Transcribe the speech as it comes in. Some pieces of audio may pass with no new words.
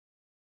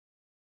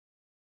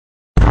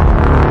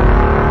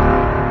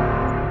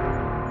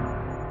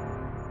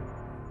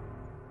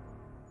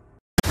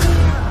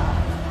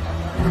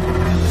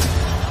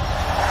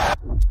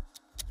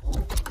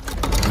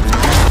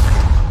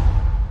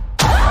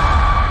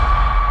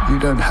You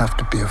don't have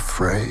to be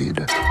afraid.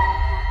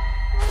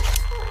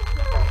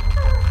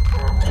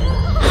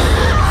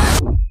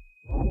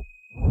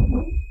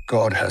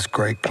 God has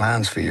great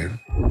plans for you.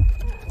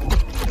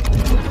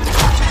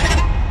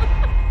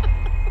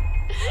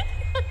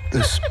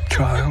 This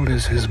child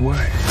is his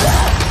way.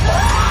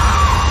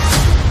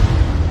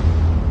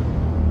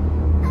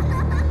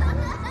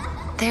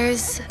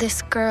 There's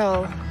this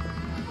girl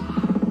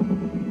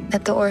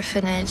at the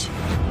orphanage.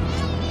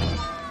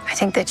 I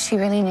think that she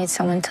really needs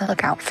someone to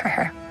look out for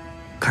her.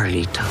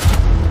 Carlita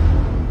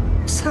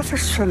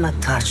suffers from a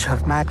touch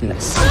of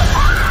madness.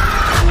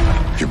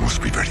 You must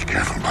be very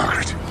careful,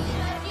 Margaret.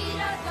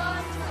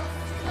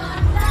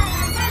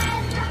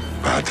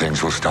 Bad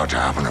things will start to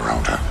happen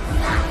around her.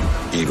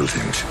 Evil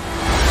things.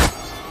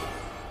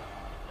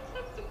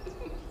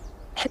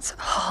 It's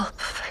all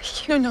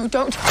for you. No,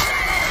 don't.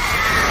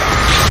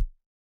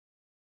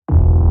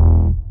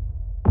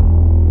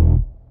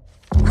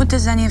 What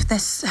does any of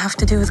this have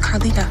to do with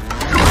Carlita?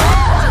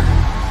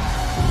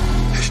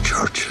 This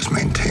church has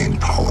maintained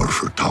power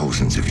for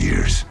thousands of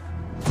years.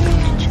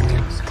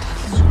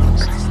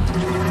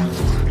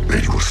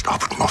 Lady will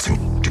stop at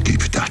nothing to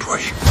keep it that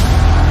way.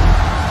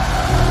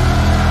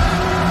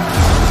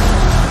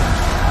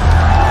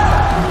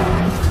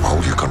 How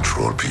do you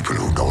control people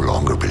who no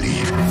longer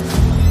believe?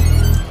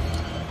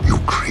 You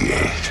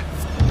create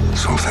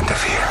something to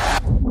fear.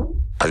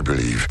 I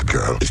believe the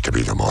girl is to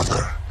be the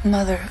mother.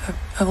 Mother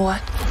of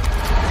what?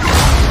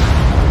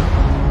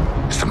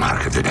 It's the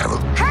mark of the devil.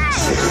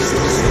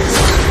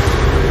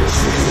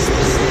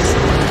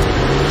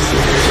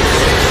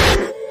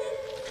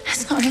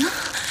 It's not real.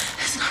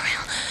 It's not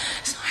real.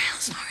 It's not real.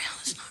 It's not real.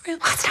 It's not real.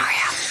 What's not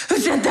real? Who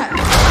said that?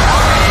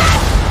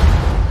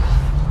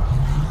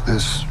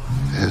 This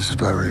is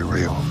very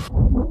real.